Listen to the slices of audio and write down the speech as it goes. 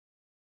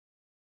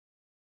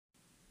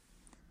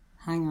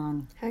Hang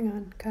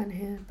on, can't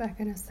hear. Back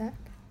in a sec.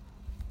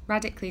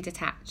 Radically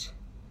detach.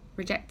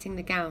 Rejecting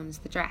the gowns,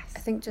 the dress. I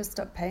think just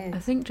stop paying. I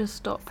think just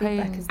stop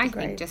Feedback paying. is the I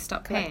grade. think just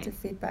stop Collective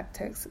paying. feedback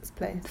takes its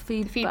place.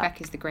 The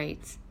feedback is the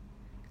grades.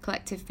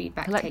 Collective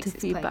feedback Collective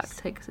takes feedback its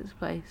place. takes its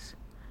place.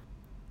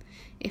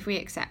 If we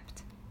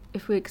accept.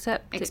 If we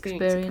accept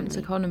experience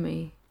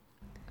economy,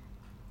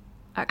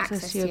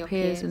 access to your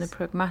peers in a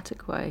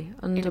pragmatic way,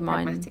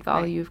 undermine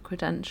value of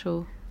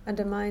credential.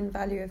 Undermine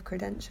value of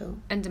credential.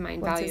 Undermine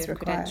What value is of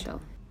required?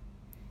 credential.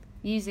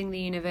 Using the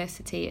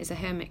university as a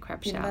hermit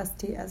crab shell.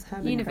 University as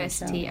hermit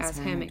University crab as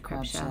hermit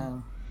crab shell.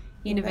 shell.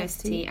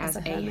 University as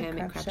a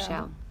hermit crab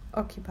shell.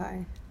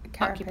 Occupy.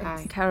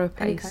 Occupy.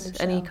 Carapace,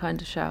 any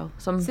kind of shell.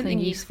 Something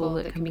useful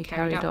that can be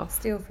carried off.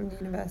 Steal from the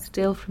university.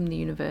 Steal from the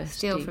university.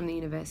 Steal from the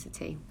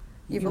university.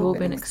 You've You've all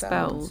been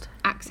expelled.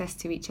 Access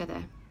to each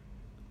other.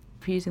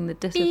 Using the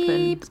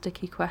discipline,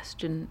 sticky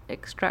question,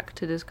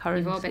 extracted as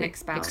currency. You've all been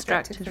expelled.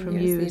 Extracted from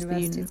you as the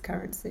university's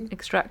currency.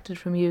 Extracted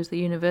from you as the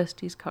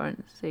university's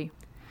currency.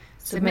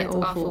 Submit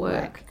awful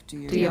work. Do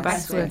your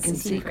best work in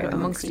secret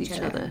amongst each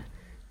other.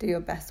 Do your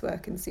best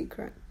work in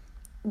secret.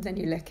 Then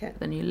you lick it.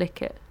 Then you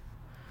lick it.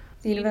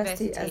 The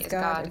university as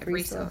guard of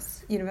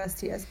resource.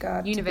 University as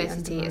guard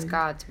University as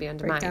guard to be Break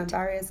undermined. down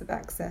barriers of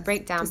access.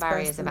 Break down Disperse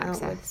barriers of them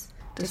access. outwards.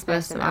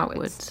 Disperse them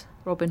outwards.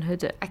 Robin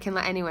Hood it. I can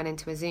let anyone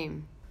into a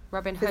Zoom.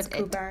 Robin Hood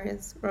Physical it.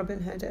 barriers.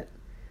 Robin Hood it.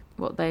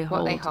 What they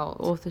hold.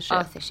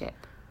 Authorship.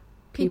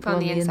 People on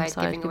the inside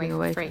giving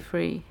away for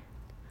free.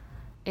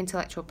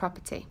 Intellectual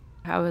property.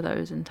 How are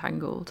those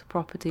entangled?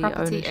 Property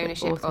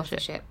ownership,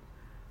 authorship.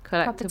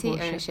 Collective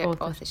Property ownership,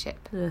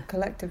 authorship.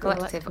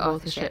 Collective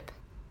authorship.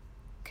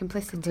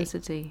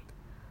 Complicity.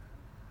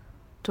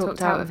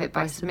 Talked out of it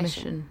by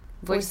submission.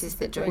 Voices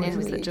that join in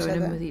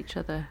with each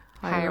other.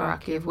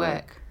 Hierarchy of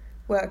work.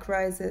 Work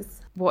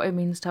rises. What it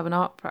means to have an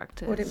art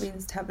practice. What it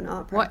means to have an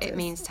art practice. What it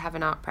means to have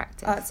an art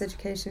practice. Arts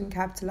education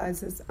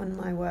capitalises on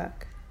my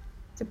work.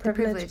 The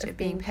privilege of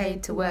being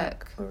paid to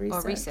work or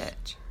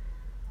research.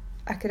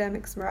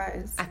 Academics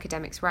rise.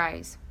 Academics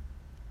rise.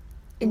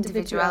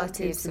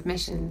 Individuality of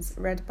submissions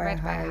read by a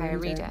higher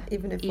reader.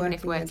 Even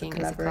if working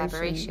as a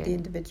collaboration, the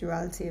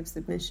individuality of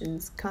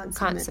submissions can't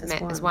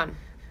submit as one.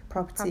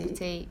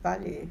 Property,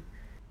 value.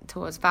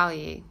 Towards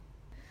value.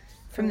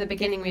 From the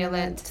beginning we are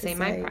learned to say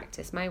my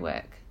practice, my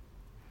work.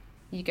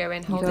 You go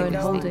in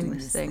holding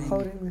this thing.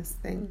 Holding this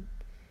thing.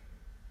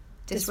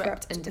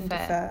 Disrupt and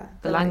defer.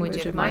 The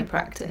language of my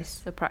practice.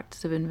 The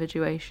practice of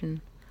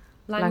individuation.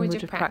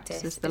 Language of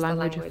practice is the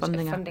language of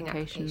funding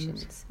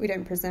applications. We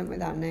don't present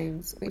without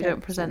names. We don't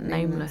present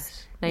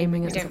nameless.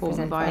 Naming is a form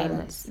of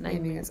violence.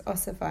 Naming is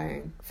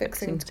ossifying.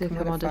 Fixing to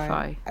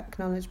commodify.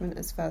 Acknowledgement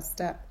as first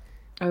step.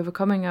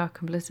 Overcoming our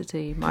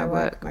complicity. My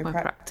work, my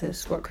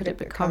practice. What could it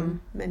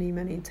become? Many,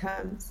 many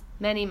terms.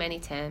 Many, many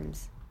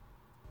terms.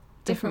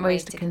 Different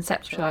ways to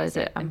conceptualise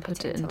it and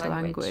put it into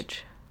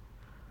language.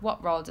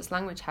 What role does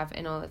language have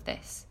in all of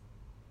this?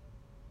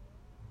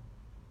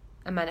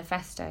 A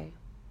manifesto.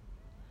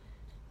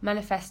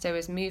 Manifesto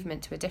is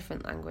movement to a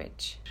different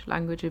language.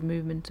 Language of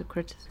movement of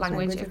criticism.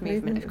 Language of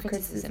movement of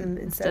criticism.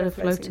 Instead of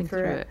floating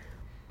through it,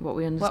 what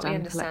we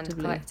understand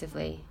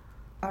collectively.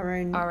 Our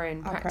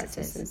own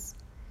practices.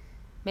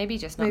 Maybe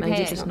just not Maybe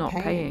paying. just not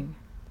paying.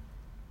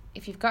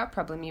 If you've got a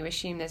problem, you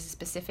assume there's a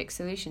specific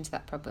solution to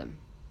that problem.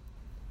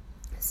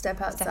 Step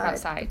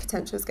outside. The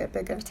potentials get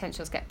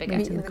bigger.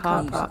 Meet in the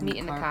car park. Meet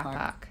in the car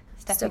park.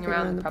 Stepping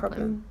around the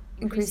problem.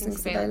 Increasing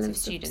surveillance of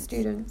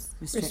students.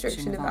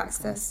 Restriction of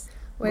access.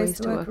 Ways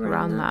to work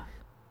around that.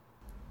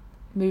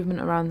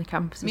 Movement around the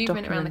campus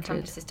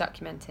is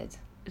documented.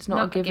 It's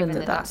not a given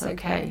that that's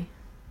okay.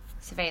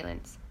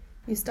 Surveillance.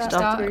 You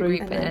start a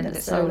group and end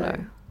at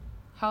solo.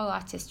 Whole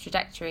artist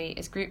trajectory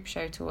is group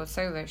show towards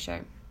solo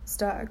show.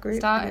 Start a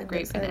group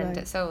and end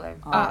at solo.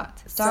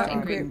 Art. Start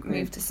in group,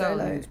 move to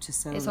solo.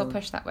 It's all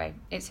pushed that way.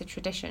 It's a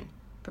tradition.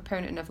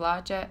 Proponent of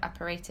larger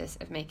apparatus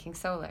of making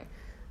solo.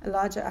 A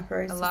larger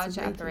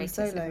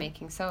apparatus of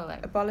making solo.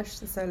 Abolish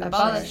the solo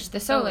Abolish the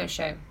solo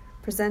show.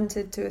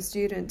 Presented to a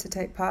student to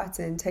take part,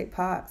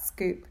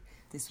 scoop.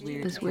 This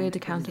weird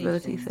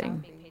accountability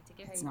thing.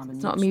 It's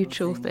not a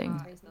mutual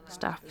thing.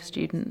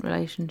 Staff-student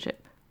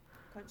relationship.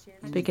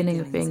 Beginning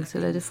of being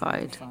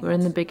solidified. We're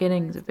in the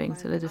beginnings of being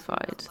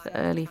solidified, the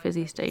early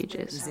fizzy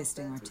stages.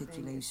 Resisting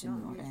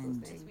articulation or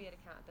end.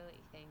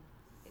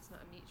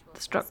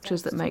 The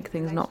structures that make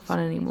things not fun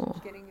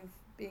anymore.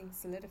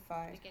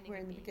 We're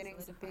in the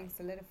beginnings of being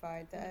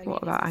solidified.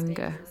 What about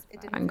anger?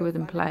 Anger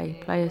within play.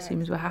 Play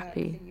assumes we're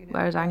happy,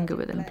 whereas anger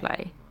within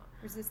play.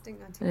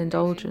 An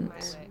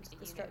indulgence.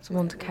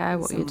 Someone to care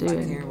what you're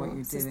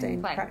doing.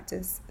 Sustained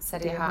practice.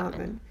 Sadie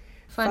Hartman.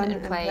 Fun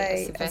and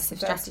play as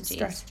subversive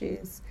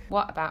strategies.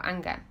 What about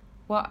anger?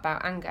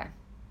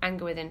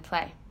 Anger within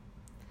play.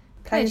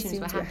 Play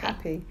assumes we're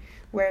happy,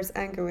 whereas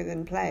anger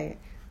within play.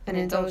 An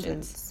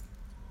indulgence.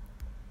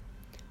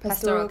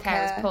 Pastoral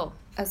care as pull.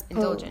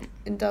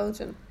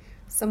 Indulgent.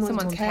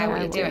 Someone to care what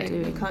you're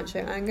doing. You can't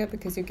show anger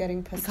because you're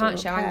getting personal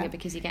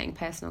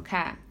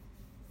care.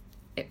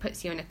 It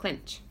puts you in a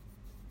clinch.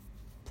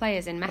 play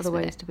as in mess Other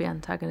with ways it. to be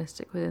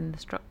antagonistic within the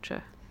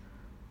structure.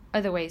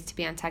 Other ways to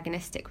be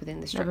antagonistic within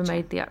the structure. Never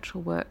made the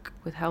actual work,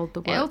 withheld the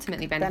work. It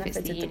ultimately benefits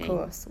the uni. The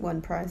course,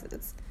 won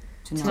prizes.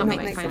 To not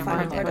make the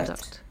final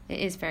product. It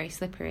is very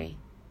slippery.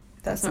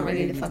 That's not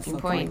really the fucking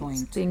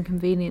point. The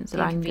inconvenience of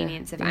anger. The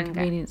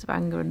inconvenience of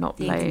anger and not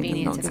playing. The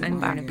inconvenience of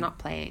anger and of not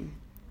playing.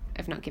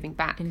 Of not giving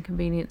back.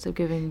 Inconvenience of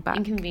giving back.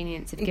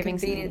 Inconvenience of giving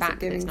something back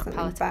that's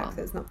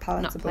not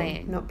palatable. Not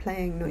playing. Not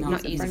playing.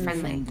 Not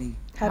user-friendly.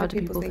 How do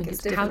people think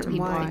it's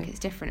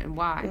different and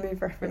why?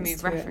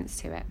 Remove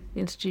reference to it. The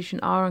institution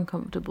are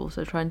uncomfortable,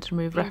 so trying to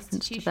remove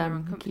reference to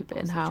them and keep it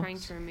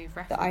in-house.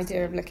 The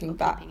idea of looking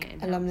back.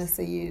 Alumnus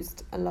are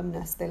used.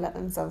 Alumnus, they let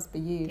themselves be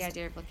used. The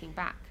idea of looking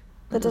back.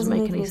 That doesn't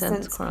make any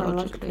sense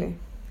chronologically.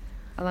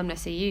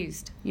 Alumnus are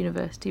used.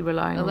 University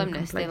relying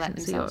alumnus, on they let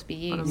themselves be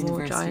used. On a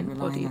more giant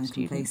body of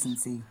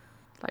students,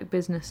 like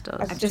business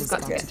does. I've just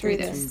got to get through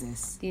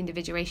this. The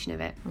individuation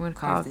of it. I'm going to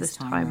carve this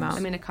time out.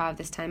 I'm going to carve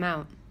this time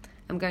out.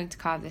 I'm going to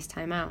carve this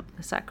time out.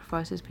 The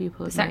sacrifices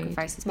people have made.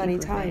 Money,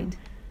 time.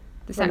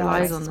 The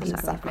sacrifices on the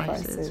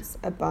sacrifices.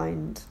 A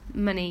bind.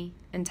 Money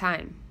and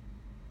time.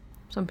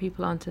 Some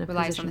people aren't in a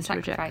position to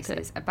reject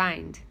it. A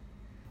bind.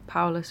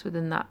 Powerless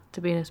within that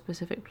to be in a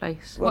specific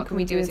place. What can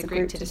we do as a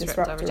group to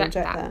disrupt or reject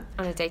that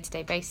on a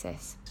day-to-day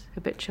basis?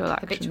 Habitual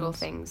actions. Habitual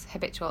things.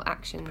 Habitual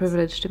actions. The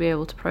privilege to be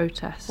able to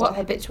protest. What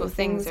habitual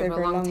things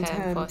over a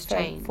long-term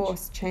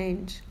force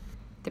change?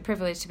 The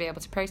privilege to be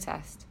able to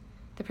protest.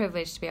 The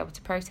privilege to be able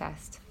to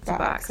protest. It's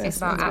about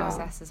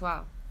access as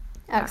well.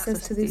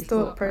 Access to these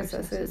thought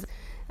processes.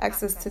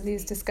 Access to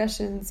these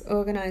discussions.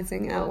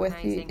 Organising out with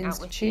the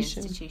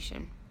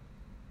institution.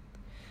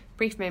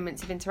 Brief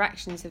moments of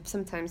interactions have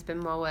sometimes been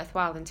more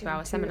worthwhile than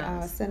 2-hour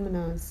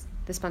seminars.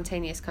 The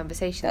spontaneous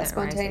conversation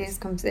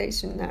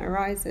that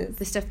arises.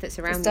 The stuff that's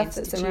around the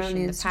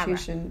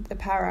institution, the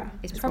para,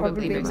 is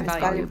probably most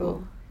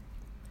valuable.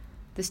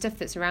 The stuff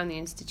that's around the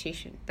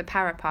institution, the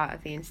para part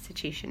of the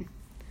institution.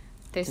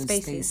 Those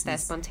spaces, they're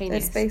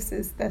spontaneous.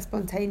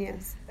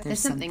 There's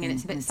something and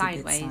it's a bit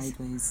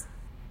sideways.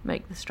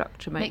 Make the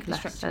structure make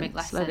less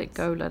sense. Let it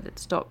go, let it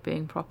stop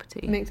being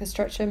property. Make the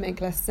structure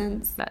make less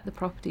sense. Let the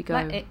property go.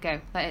 Let it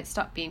go, let it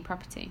stop being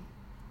property.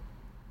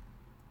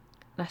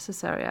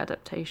 Necessary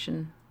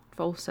adaptation,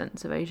 false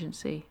sense of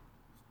agency.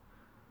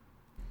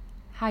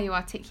 How you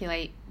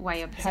articulate where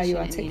your position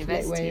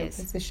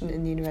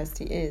in the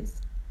university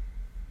is.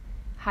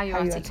 How you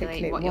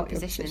articulate what your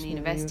position in the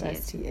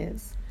university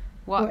is.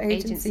 What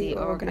agency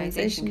or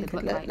organisation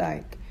could look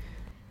like.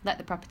 Let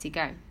the property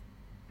go.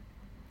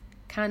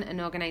 Can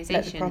an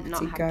organisation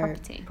not have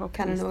property?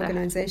 Can an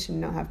organisation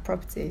not have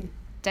property?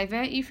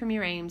 Divert you from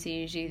your aims are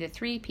usually the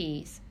 3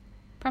 Ps.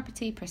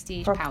 Property,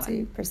 prestige,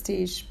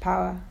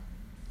 power.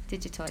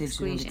 Digital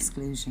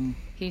exclusion.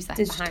 Who's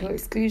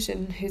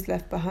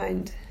left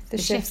behind? The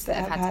shifts that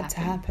have had to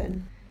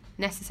happen.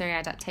 Necessary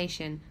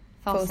adaptation.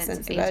 False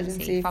sense of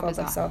agency. Fob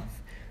us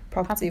off.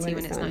 Property when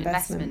it's not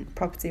investment.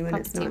 Property when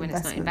it's not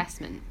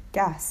investment.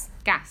 Gas.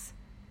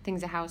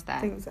 Things are housed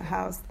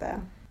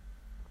there.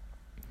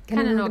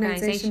 Can an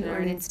organisation or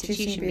an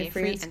institution be a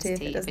free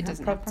entity if it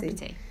doesn't have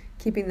property?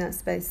 Keeping that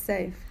space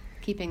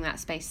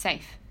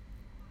safe.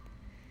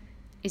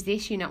 Is the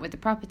issue not with the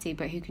property,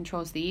 but who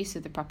controls the use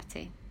of the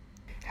property?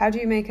 How do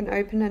you make an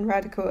open and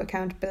radical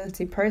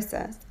accountability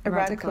process? A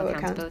radical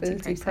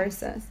accountability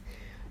process.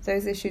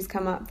 Those issues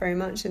come up very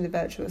much in the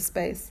virtual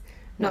space.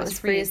 Not as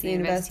free as the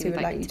university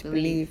would like you to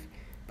believe.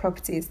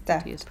 Property is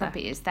theft.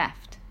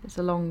 It's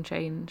a long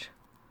change.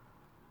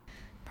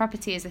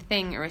 Property is a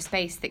thing or a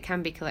space that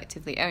can be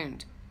collectively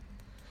owned.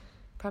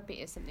 Property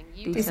is something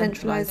you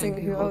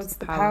decentralising who holds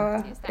the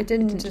power. It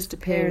didn't just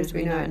appear as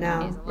we know it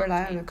now.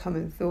 Rely on a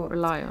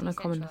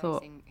common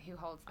thought.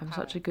 I'm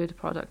such a good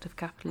product of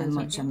capitalism.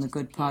 How much I'm a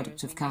good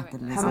product of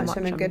capitalism. How much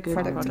I'm a good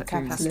product of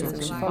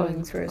capitalism.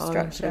 Following through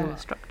a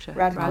structure.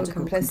 Radical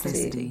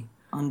complicity.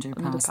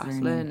 Underpass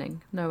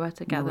learning. Nowhere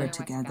together.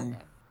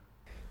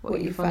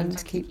 What you fund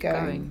to keep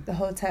going. The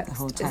whole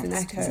text is an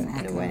echo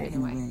in a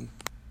way.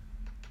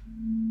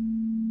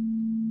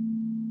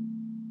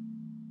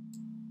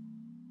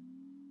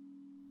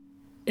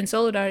 In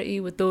solidarity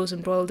with those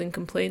embroiled in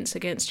complaints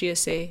against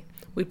GSA,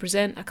 we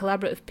present a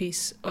collaborative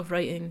piece of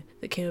writing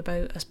that came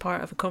about as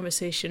part of a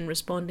conversation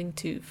responding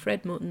to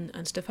Fred Moten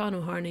and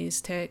Stefano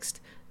Harney's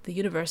text, The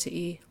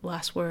University,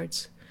 Last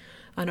Words,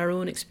 and our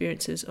own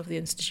experiences of the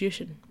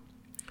institution.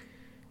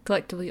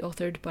 Collectively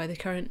authored by the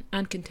current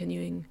and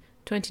continuing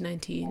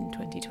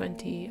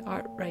 2019-2020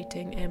 Art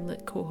Writing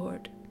MLit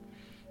cohort.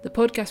 The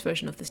podcast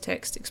version of this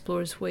text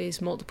explores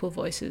ways multiple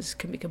voices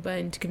can be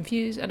combined to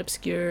confuse and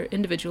obscure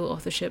individual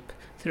authorship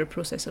through a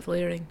process of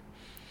layering.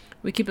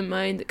 We keep in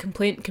mind that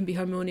complaint can be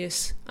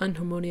harmonious,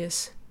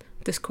 unharmonious,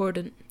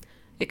 discordant.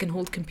 It can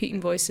hold competing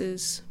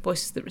voices,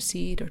 voices that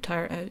recede or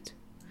tire out.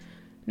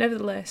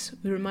 Nevertheless,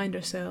 we remind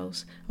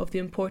ourselves of the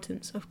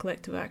importance of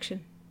collective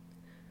action.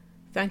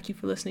 Thank you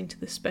for listening to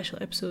this special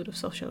episode of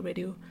Softshell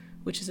Radio,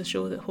 which is a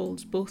show that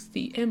holds both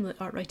the MLit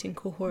Art Writing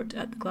cohort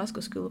at the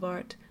Glasgow School of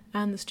Art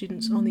and the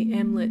students on the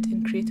MLit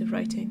in Creative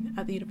Writing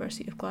at the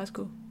University of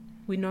Glasgow.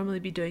 we'd normally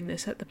be doing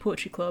this at the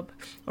Poetry Club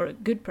or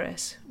at Good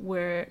Press,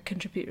 where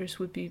contributors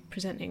would be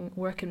presenting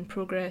work in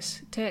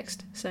progress,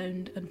 text,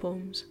 sound and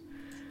poems.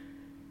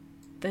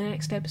 The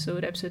next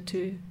episode, episode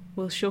 2,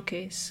 will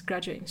showcase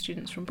graduating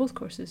students from both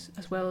courses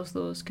as well as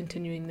those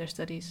continuing their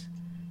studies.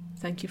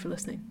 Thank you for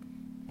listening.